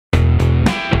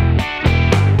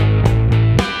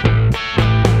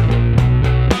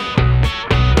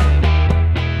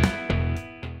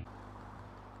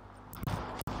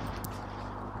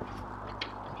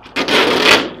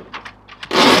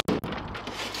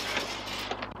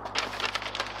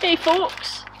Okay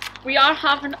folks, we are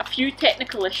having a few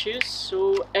technical issues,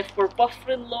 so if we're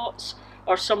buffering lots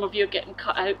or some of you are getting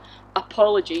cut out,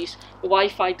 apologies. The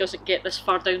Wi-Fi doesn't get this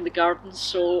far down the garden,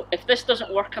 so if this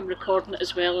doesn't work I'm recording it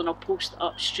as well and I'll post it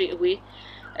up straight away.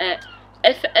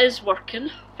 If it is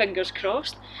working, fingers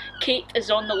crossed, Kate is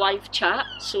on the live chat,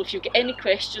 so if you get any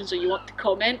questions or you want to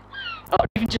comment, or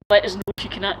even just let us know if you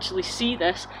can actually see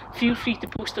this, feel free to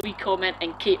post a wee comment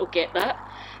and Kate will get that.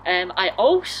 I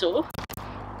also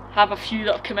have a few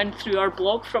that have come in through our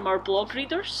blog from our blog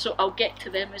readers, so I'll get to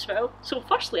them as well. So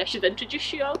firstly I should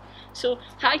introduce you all. So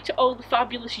hi to all the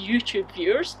fabulous YouTube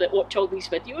viewers that watch all these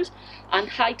videos, and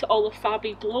hi to all the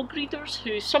fabby blog readers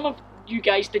who some of you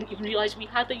guys didn't even realise we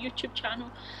had a YouTube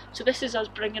channel. So this is us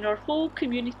bringing our whole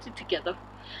community together.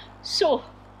 So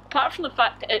apart from the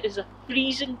fact that it is a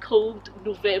freezing cold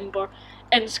November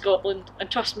in Scotland, and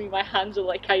trust me my hands are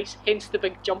like ice, hence the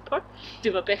big jumper,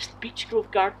 do my best beach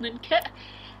grove gardening kit.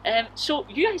 So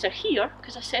you guys are here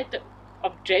because I said that,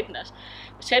 I'm dreading this,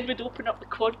 I said we'd open up the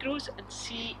Quadgrows and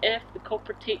see if the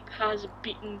copper tape has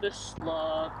beaten the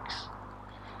slugs.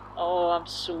 Oh, I'm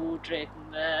so dreading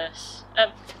this.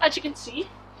 As you can see,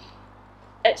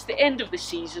 it's the end of the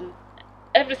season,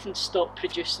 everything's stopped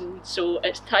producing, so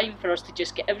it's time for us to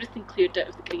just get everything cleared out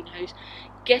of the greenhouse,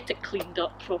 get it cleaned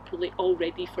up properly, all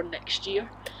ready for next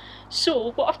year.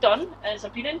 So what I've done is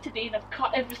I've been in today and I've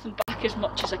cut everything back as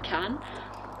much as I can,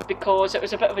 because it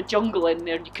was a bit of a jungle in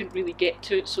there and you couldn't really get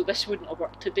to it, so this wouldn't have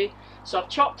worked today. So I've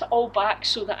chopped it all back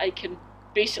so that I can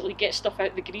basically get stuff out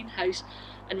of the greenhouse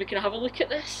and we can have a look at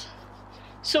this.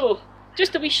 So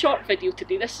just a wee short video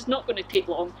today, this is not going to take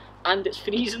long and it's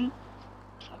freezing.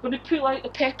 I'm going to pull out the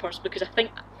peppers because I think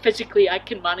physically I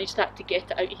can manage that to get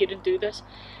it out here and do this,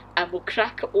 and we'll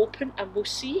crack it open and we'll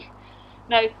see.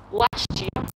 Now last year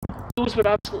those were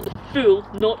absolutely full,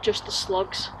 not just the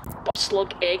slugs, but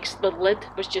slug eggs. The lid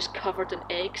was just covered in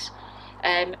eggs.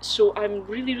 So I'm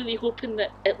really hoping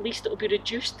that at least it'll be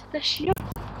reduced this year.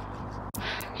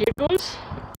 Here goes.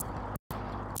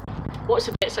 What's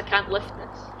the bits I can't lift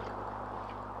this?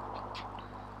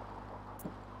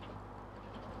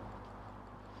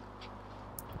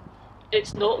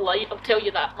 It's not light, I'll tell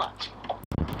you that much.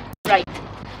 Right,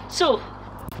 so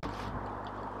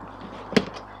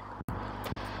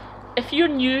if you're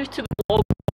new to the blog,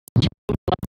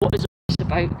 what is this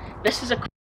about? This is a,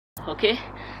 okay,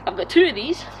 I've got two of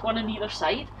these, one on either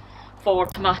side, for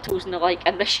tomatoes and the like,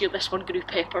 and this year this one grew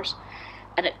peppers,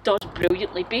 and it does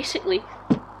brilliantly. Basically,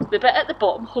 the bit at the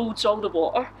bottom holds all the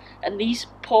water, and these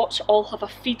pots all have a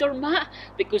feeder mat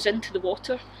that goes into the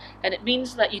water, and it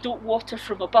means that you don't water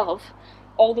from above,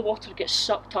 all the water gets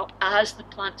sucked up as the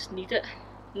plants need it.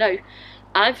 Now,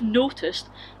 I've noticed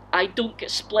I don't get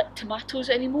split tomatoes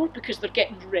anymore because they're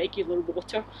getting regular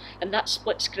water, and that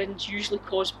split screen's usually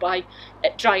caused by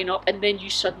it drying up and then you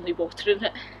suddenly watering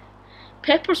it.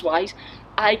 Peppers wise,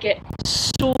 I get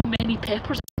so many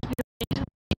peppers,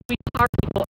 we hardly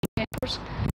got any peppers.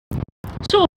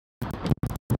 So,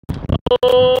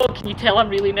 oh, can you tell I'm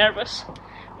really nervous?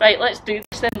 Right, let's do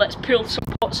this then, let's pull some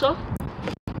pots off.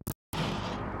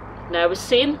 Now I was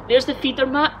saying, there's the feeder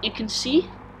mat, you can see,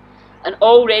 and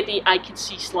already I can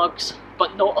see slugs,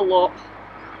 but not a lot.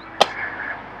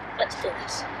 Let's do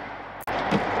this.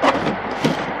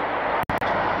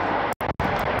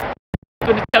 I'm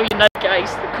going to tell you now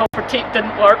guys, the copper tape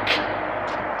didn't work.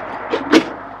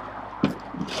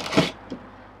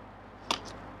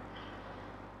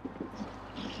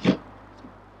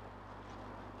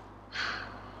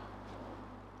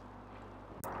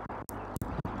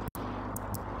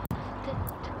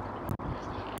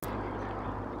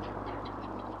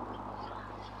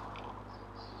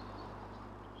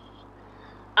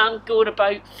 I'm going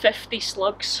about 50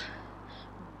 slugs,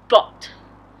 but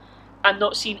I'm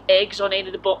not seeing eggs on any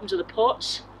of the bottoms of the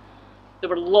pots. There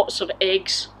were lots of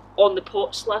eggs on the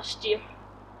pots last year.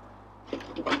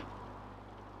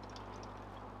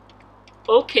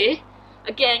 Okay,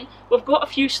 again, we've got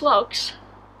a few slugs,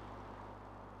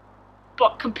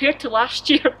 but compared to last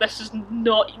year, this is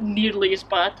not nearly as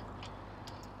bad.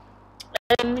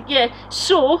 Yeah,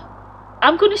 so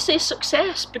I'm going to say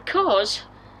success, because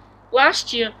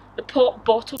last year the pot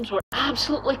bottoms were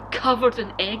absolutely covered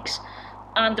in eggs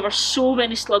and there were so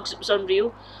many slugs it was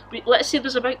unreal. Let's say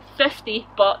there's about 50,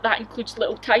 but that includes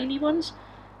little tiny ones,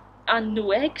 and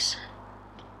no eggs.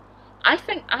 I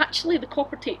think actually the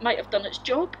copper tape might have done its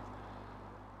job.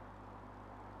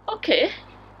 Okay,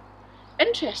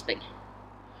 interesting.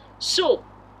 So,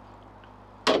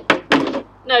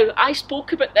 now I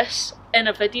spoke about this in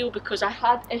a video because I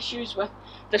had issues with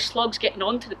the slugs getting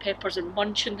onto the peppers and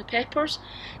munching the peppers,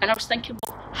 and I was thinking,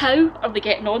 well, how are they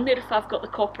getting on there if I've got the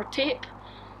copper tape?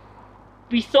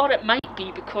 we thought it might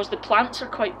be because the plants are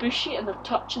quite bushy and they're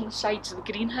touching the sides of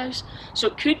the greenhouse. So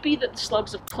it could be that the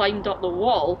slugs have climbed up the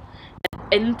wall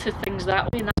and into things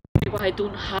that way, and that's maybe why I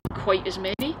don't have quite as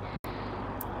many.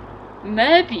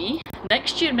 Maybe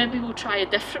next year, maybe we'll try a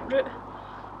different route.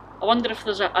 I wonder if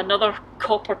there's another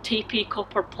copper tapey,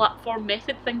 copper platform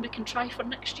method thing we can try for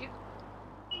next year.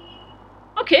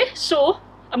 Okay, so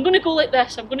I'm going to go like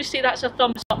this. I'm going to say that's a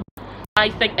thumbs up. I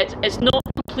think it's not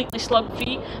completely slug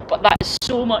free, but that is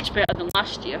so much better than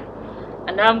last year.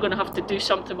 And now I'm going to have to do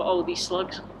something with all these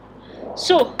slugs.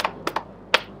 So,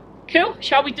 cool.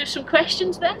 Shall we do some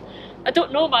questions then? I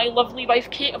don't know, my lovely wife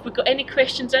Kate, have we got any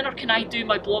questions in, or can I do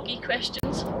my bloggy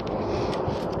questions?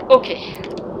 Okay.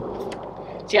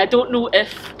 See, I don't know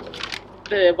if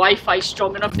the Wi-Fi is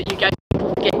strong enough that you guys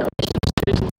can get questions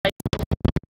through tonight.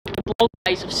 The blog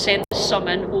guys have sent some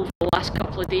in over the last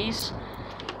couple of days.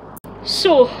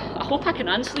 So, I hope I can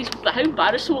answer these, but how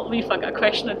embarrassing will it be if I get a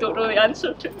question I don't know the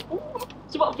answer to?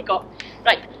 So what have we got?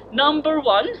 Right, number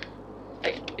one.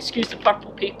 Right, excuse the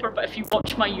purple paper, but if you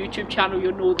watch my YouTube channel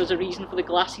you'll know there's a reason for the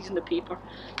glasses in the paper.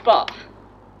 But,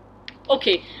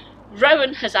 okay,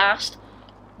 Rowan has asked,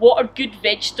 what are good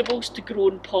vegetables to grow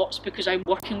in pots, because I'm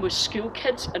working with school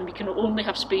kids and we can only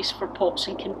have space for pots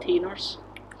and containers?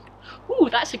 Ooh,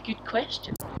 that's a good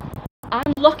question.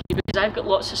 I'm lucky because I've got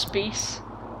lots of space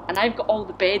and I've got all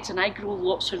the beds and I grow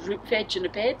lots of root veg in the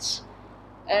beds.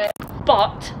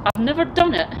 But I've never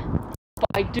done it. But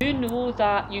I do know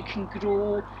that you can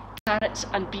grow carrots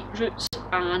and beetroots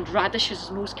and radishes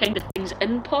and those kind of things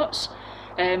in pots.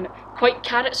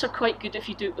 Carrots are quite good if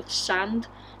you do it with sand,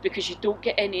 because you don't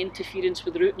get any interference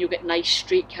with the root and you'll get nice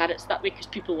straight carrots that way, because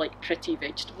people like pretty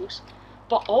vegetables.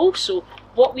 But also,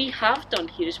 what we have done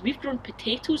here is we've grown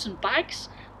potatoes in bags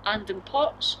and in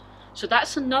pots. So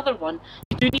that's another one.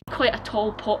 You do need quite a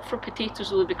tall pot for potatoes,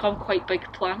 though they become quite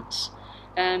big plants.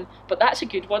 But that's a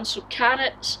good one. So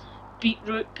carrots,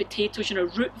 beetroot, potatoes, you know,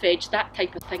 root veg, that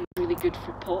type of thing is really good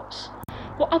for pots.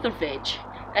 What other veg?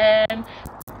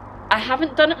 I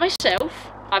haven't done it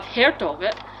myself. I've heard of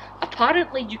it.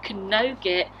 Apparently you can now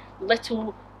get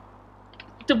little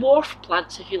dwarf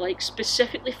plants, if you like,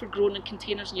 specifically for growing in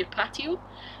containers in your patio,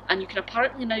 and you can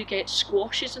apparently now get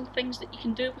squashes and things that you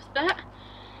can do with that.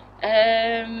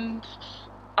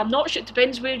 I'm not sure, it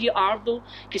depends where you are though,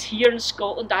 because here in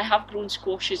Scotland I have grown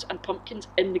squashes and pumpkins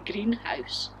in the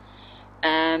greenhouse,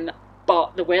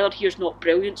 but the weather here is not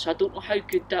brilliant, so I don't know how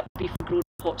good that would be for growing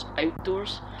pots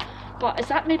outdoors. But is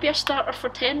that maybe a starter for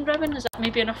 10, Rowan? Is that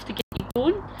maybe enough to get you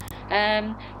going?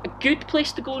 A good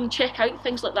place to go and check out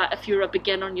things like that if you're a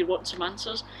beginner and you want some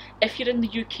answers, if you're in the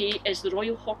UK, is the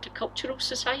Royal Horticultural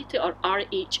Society, or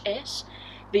RHS.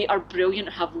 They are brilliant,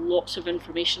 have lots of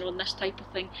information on this type of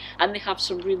thing, and they have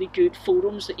some really good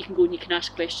forums that you can go and you can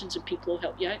ask questions and people will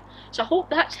help you out. So I hope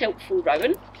that's helpful,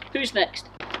 Rowan. Who's next?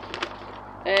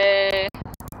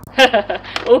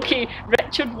 Okay,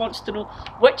 Richard wants to know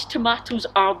which tomatoes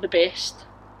are the best.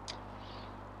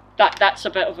 That's a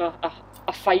bit of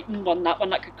a fighting one,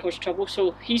 that could cause trouble.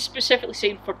 So he's specifically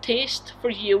saying for taste, for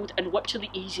yield, and which are the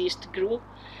easiest to grow.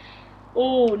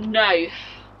 Oh, now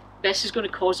this is going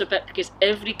to cause a bit, because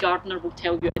every gardener will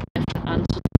tell you a different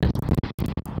answer to this.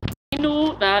 I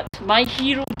know that my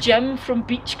hero Jim from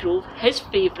Beechgrove, his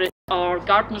favourite are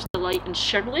Gardener's Delight and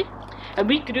Shirley, and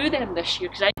we grew them this year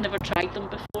because I'd never tried them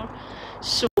before.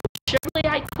 So Shirley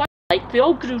I quite like. They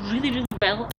all grew really, really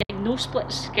well, no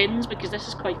split skins because this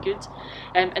is quite good,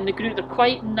 and they're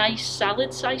quite nice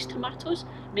salad sized tomatoes,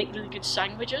 make really good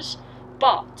sandwiches.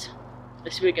 But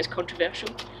this is where it gets controversial.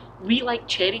 We like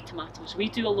cherry tomatoes. We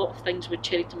do a lot of things with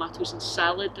cherry tomatoes in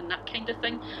salad and that kind of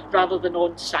thing, rather than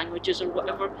on sandwiches or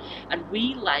whatever. And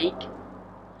we like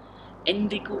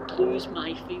indigo blue is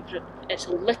my favourite. It's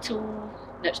a little,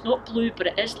 now it's not blue, but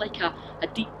it is like a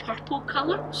deep purple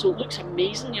colour, so it looks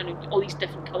amazing, you know, all these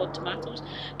different coloured tomatoes.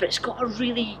 But it's got a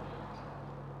really,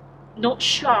 not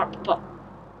sharp, but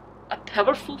a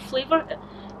powerful flavour.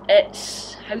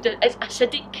 It's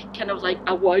acidic, kind of like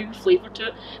a wow flavour to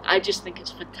it. I just think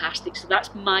it's fantastic, so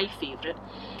that's my favourite.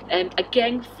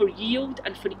 Again, for yield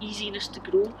and for easiness to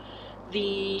grow,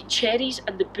 the cherries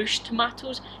and the bush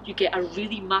tomatoes, you get a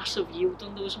really massive yield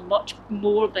on those, much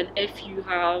more than if you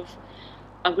have,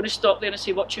 I'm going to stop there and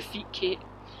say watch your feet, Kate.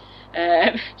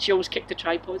 She almost kicked the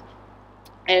tripod.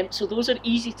 So those are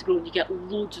easy to grow and you get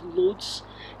loads and loads,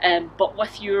 but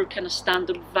with your kind of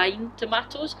standard vine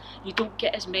tomatoes you don't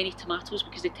get as many tomatoes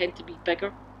because they tend to be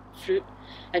bigger. fruit.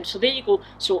 So there you go.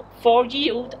 So for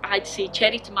yield, I'd say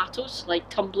cherry tomatoes like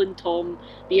Tumbling Tom,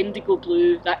 the indigo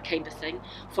blue, that kind of thing.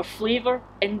 For flavour,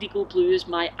 indigo blue is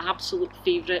my absolute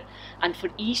favourite. And for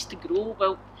ease to grow,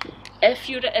 well, if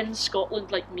you're in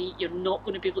Scotland like me, you're not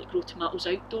going to be able to grow tomatoes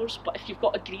outdoors, but if you've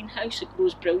got a greenhouse, it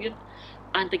grows brilliant.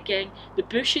 And again, the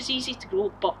bush is easy to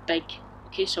grow but big.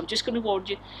 Okay, so I'm just going to warn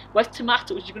you, with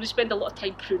tomatoes you're going to spend a lot of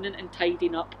time pruning and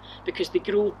tidying up because they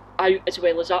grow out as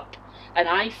well as up. And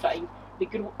I find they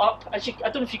grow up, I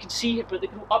don't know if you can see it, but they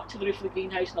grow up to the roof of the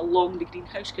greenhouse and along the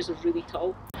greenhouse because they're really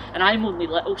tall. And I'm only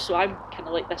little, so I'm kind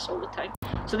of like this all the time.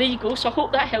 So there you go, so I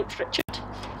hope that helps, Richard.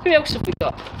 Who else have we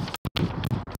got? Oh,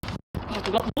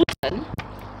 we've got loads in.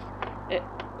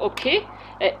 Okay,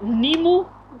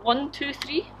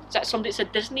 Nemo123, is that somebody that's a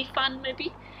Disney fan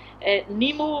maybe?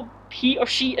 Nemo, he or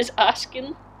she is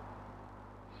asking,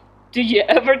 do you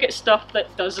ever get stuff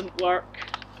that doesn't work?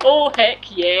 Oh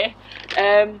heck yeah.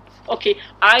 Okay,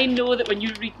 I know that when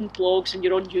you're reading blogs and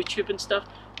you're on YouTube and stuff,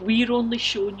 we're only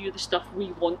showing you the stuff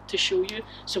we want to show you.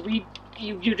 So you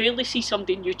rarely see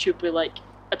somebody on YouTube with, like,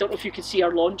 I don't know if you can see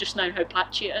our lawn just now, how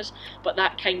patchy it is, but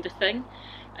that kind of thing.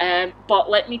 But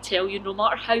let me tell you, no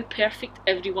matter how perfect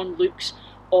everyone looks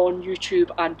on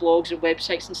YouTube and blogs and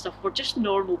websites and stuff, we're just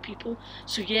normal people.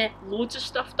 So yeah, loads of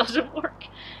stuff doesn't work.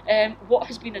 What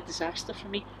has been a disaster for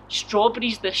me?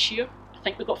 Strawberries this year. I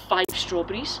think we got 5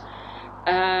 strawberries.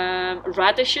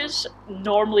 Radishes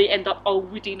normally end up all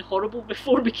woody and horrible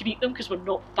before we can eat them because we're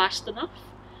not fast enough.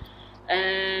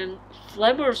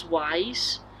 Flowers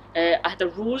wise, I had a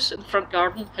rose in the front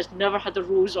garden, has never had a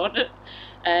rose on it.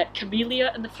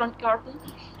 Camellia in the front garden,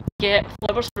 get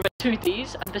flowers for about 2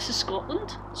 days, and this is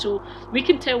Scotland, so we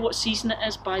can tell what season it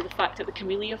is by the fact that the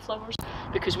camellia flowers,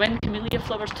 because when the camellia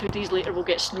flowers 2 days later we'll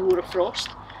get snow or a frost,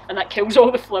 and that kills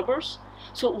all the flowers.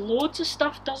 So loads of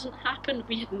stuff doesn't happen.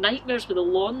 We had nightmares with the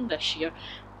lawn this year.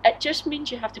 It just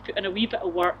means you have to put in a wee bit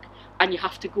of work, and you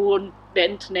have to go on the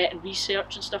internet and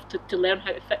research and stuff to learn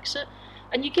how to fix it.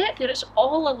 And you get there, it's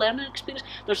all a learning experience.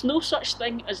 There's no such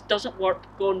thing as doesn't work,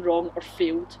 gone wrong or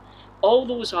failed. All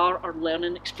those are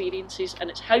learning experiences,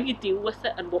 and it's how you deal with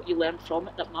it and what you learn from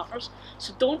it that matters.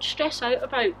 So don't stress out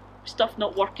about stuff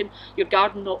not working, your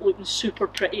garden not looking super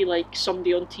pretty like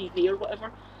somebody on TV or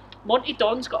whatever. Monty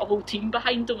Don's got a whole team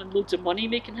behind him and loads of money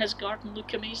making his garden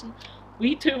look amazing.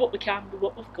 We do what we can with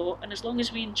what we've got, and as long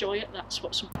as we enjoy it, that's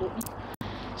what's important.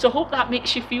 So I hope that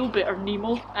makes you feel better,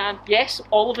 Nemo. Yes,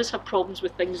 all of us have problems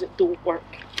with things that don't work,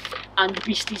 and the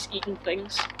beasties eating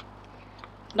things.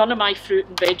 None of my fruit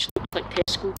and veg looks like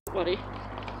Tesco, don't worry.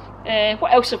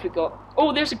 What else have we got?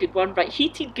 Oh, there's a good one. Right,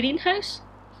 heated greenhouse.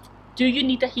 Do you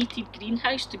need a heated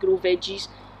greenhouse to grow veggies?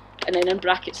 And then in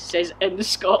brackets it says in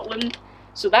Scotland.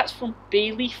 So that's from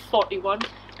Bailey41.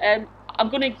 I'm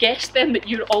going to guess then that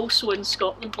you're also in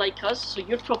Scotland like us, so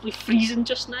you're probably freezing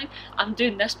just now. I'm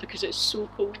doing this because it's so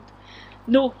cold.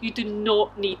 No, you do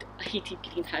not need a heated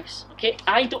greenhouse, okay?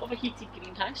 I don't have a heated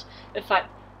greenhouse. In fact,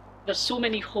 there's so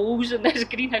many holes in this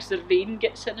greenhouse, the rain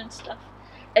gets in and stuff.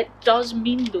 It does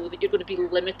mean though that you're going to be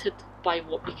limited by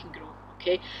what you can grow,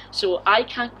 okay? So I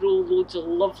can't grow loads of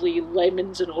lovely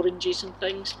lemons and oranges and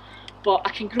things, but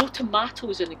I can grow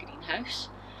tomatoes in a greenhouse.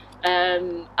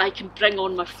 I can bring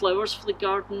on my flowers for the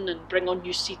garden and bring on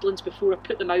new seedlings before I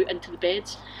put them out into the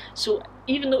beds. So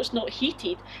even though it's not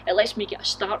heated, it lets me get a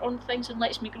start on things and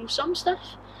lets me grow some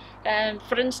stuff.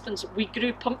 For instance, we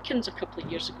grew pumpkins a couple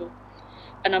of years ago,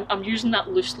 and I'm using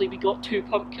that loosely. We got 2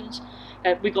 pumpkins.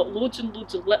 We got loads and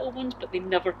loads of little ones, but they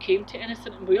never came to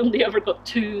anything, and we only ever got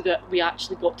 2 that we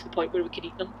actually got to the point where we could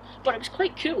eat them. But it was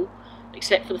quite cool,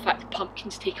 except for the fact that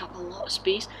pumpkins take up a lot of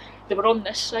space. They were on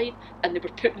this side and they were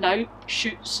putting out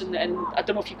shoots and I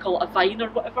don't know if you call it a vine or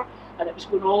whatever, and it was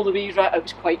going all the way right. It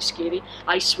was quite scary.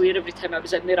 I swear every time I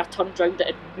was in there I turned round, it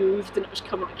had moved and it was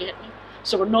coming to get me.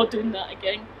 So we're not doing that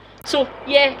again. So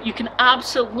yeah, you can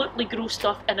absolutely grow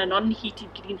stuff in an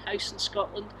unheated greenhouse in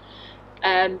Scotland,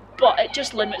 but it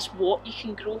just limits what you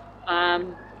can grow.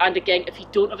 And again, if you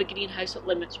don't have a greenhouse, it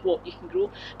limits what you can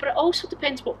grow. But it also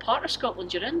depends what part of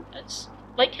Scotland you're in. It's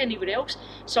like anywhere else.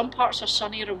 Some parts are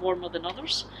sunnier and warmer than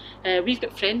others. We've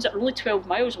got friends that are only 12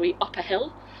 miles away up a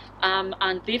hill,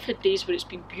 and they've had days where it's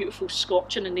been beautiful,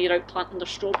 scorching, and they're out planting their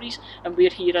strawberries, and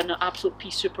we're here in an absolute pea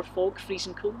super fog,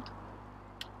 freezing cold.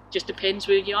 Just depends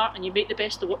where you are, and you make the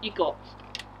best of what you got.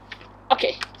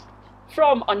 Okay,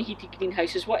 from unheated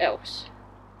greenhouses, what else?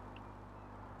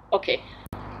 Okay,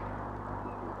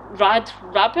 Rabbit,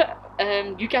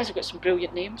 you guys have got some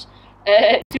brilliant names.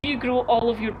 Do you grow all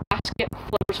of your basket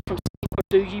flowers from seed, or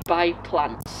do you buy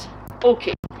plants?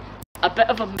 Okay, a bit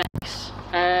of a mix.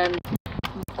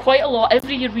 quite a lot.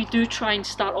 Every year we do try and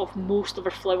start off most of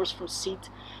our flowers from seed,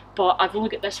 but I've only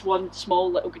got this one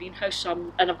small little greenhouse,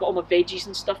 and I've got all my veggies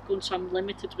and stuff going, so I'm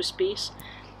limited with space.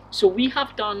 So we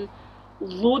have done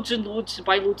loads and loads,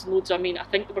 by loads and loads I mean I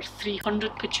think there were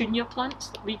 300 petunia plants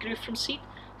that we grew from seed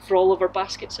for all of our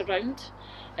baskets around.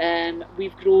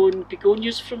 We've grown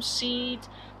begonias from seed,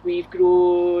 we've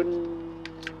grown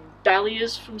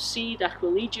dahlias from seed,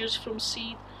 achilles from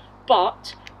seed,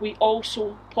 but we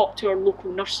also pop to our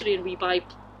local nursery and we buy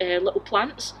little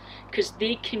plants, because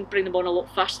they can bring them on a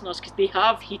lot faster than us, because they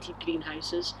have heated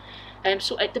greenhouses.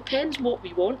 So it depends what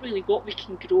we want, really, what we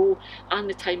can grow and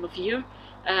the time of year.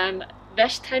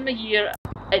 This time of year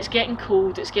it's getting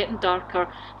cold, it's getting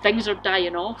darker, things are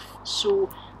dying off, so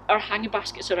our hanging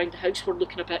baskets around the house were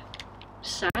looking a bit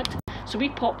sad. So we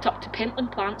popped up to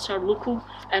Pentland Plants, our local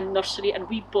nursery, and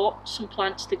we bought some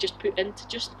plants to just put in to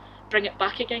just bring it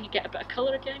back again and get a bit of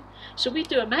colour again. So we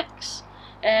do a mix.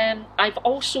 I've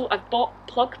bought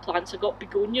plug plants. I got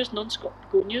begonias, non-Scott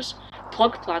begonias,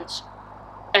 plug plants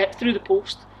through the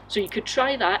post. So you could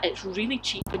try that. It's really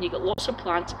cheap and you get lots of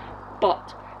plants,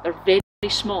 but they're very,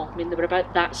 very small. I mean, they were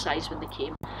about that size when they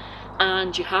came.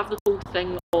 And you have the whole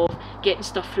thing of getting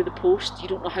stuff through the post. You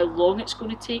don't know how long it's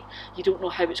going to take. You don't know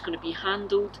how it's going to be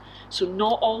handled. So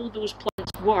not all those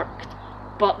plants worked,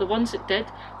 but the ones that did,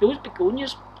 those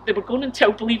begonias, they were going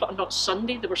until, believe it or not,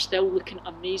 Sunday. They were still looking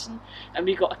amazing. And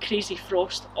we got a crazy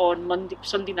frost on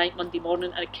Sunday night, Monday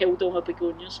morning, and it killed all our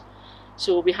begonias.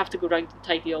 So we have to go round and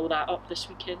tidy all that up this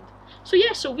weekend. So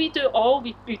yeah, so we do it all.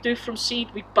 We do from seed,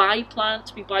 we buy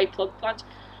plants, we buy plug plants.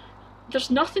 There's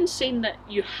nothing saying that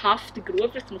you have to grow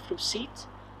everything from seed.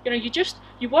 You know,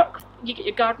 you work, you get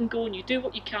your garden going, you do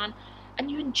what you can,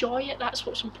 and you enjoy it. That's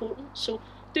what's important. So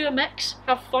do a mix,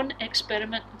 have fun,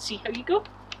 experiment, and see how you go.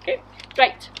 Okay,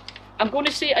 right. I'm going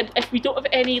to say, if we don't have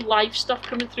any live stuff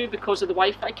coming through because of the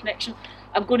Wi-Fi connection,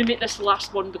 I'm going to make this the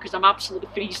last one because I'm absolutely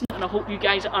freezing, and I hope you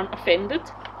guys aren't offended.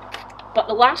 But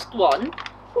the last one,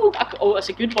 oh, it's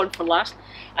a good one for last,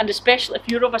 and especially if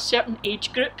you're of a certain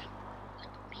age group,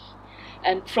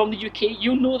 and from the UK,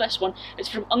 you'll know this one. It's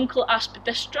from Uncle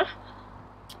Aspidistra.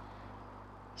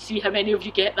 See how many of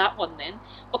you get that one then.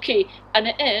 Okay, and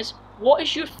it is, what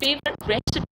is your favourite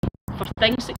recipe for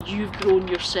things that you've grown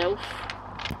yourself?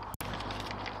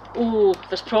 Oh,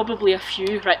 there's probably a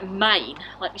few. Right, mine,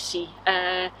 let me see.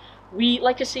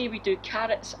 Like I say, we do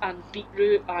carrots and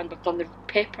beetroot, and we've done the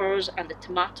peppers and the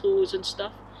tomatoes and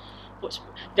stuff.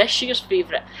 This year's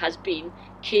favourite has been,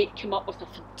 Kate came up with a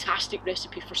fantastic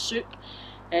recipe for soup.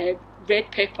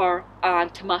 Red pepper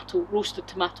and roasted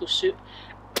tomato soup,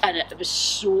 and it was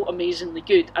so amazingly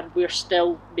good, and we're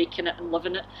still making it and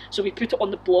loving it. So we put it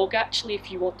on the blog actually if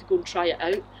you want to go and try it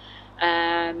out.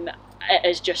 It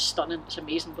is just stunning, it's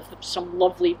amazing, with some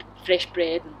lovely fresh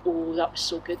bread, and oh, that was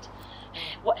so good.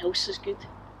 What else is good?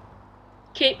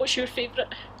 Kate, what's your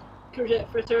favourite? Courgette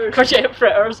fritters. Courgette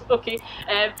fritters, okay.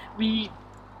 We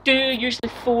do usually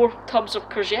 4 tubs of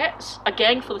courgettes.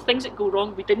 Again, for the things that go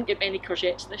wrong, we didn't get many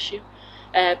courgettes this year.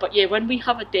 But yeah, when we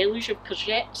have a deluge of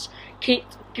courgettes,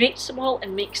 Kate grates them all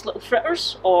and makes little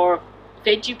fritters, or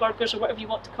veggie burgers, or whatever you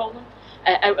want to call them,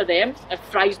 out of them, and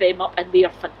fries them up, and they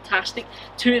are fantastic.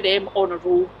 2 of them on a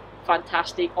roll,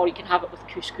 fantastic, or you can have it with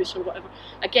couscous or whatever.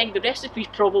 Again, the recipe's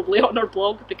probably on our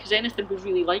blog, because anything we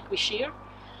really like, we share.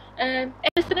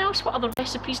 Anything else? What other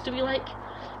recipes do we like?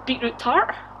 Beetroot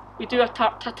tart. We do a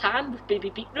tart tatin with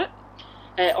baby beetroot,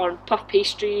 or puff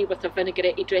pastry with a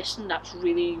vinaigrette dressing. That's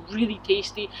really, really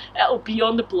tasty. It'll be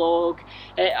on the blog.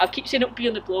 I keep saying it'll be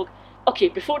on the blog. Okay,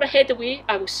 before I head away,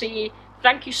 I will say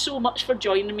thank you so much for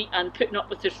joining me and putting up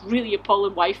with this really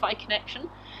appalling Wi-Fi connection.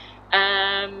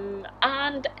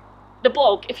 And the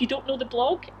blog, if you don't know the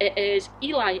blog, it is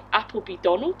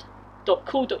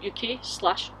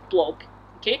eliapplebydonald.co.uk/blog.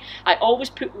 Okay, I always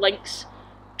put links.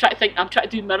 I'm trying to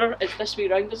do mirror, it's this way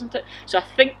around, isn't it? So I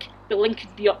think the link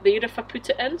could be up there if I put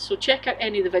it in. So check out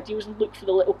any of the videos and look for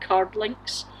the little card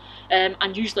links.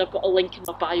 And usually I've got a link in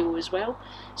my bio as well.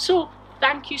 So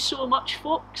thank you so much,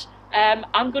 folks.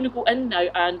 I'm going to go in now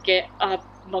and get a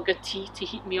mug of tea to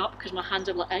heat me up because my hands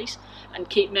are like ice, and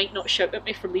Kate might not shout at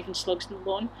me for leaving slugs in the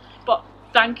lawn. But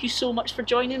thank you so much for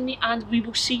joining me, and we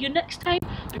will see you next time,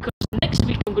 because next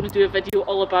week I'm going to do a video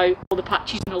all about all the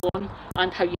patches in the lawn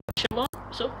and how you patch your lawn.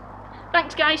 So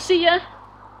thanks guys, see ya!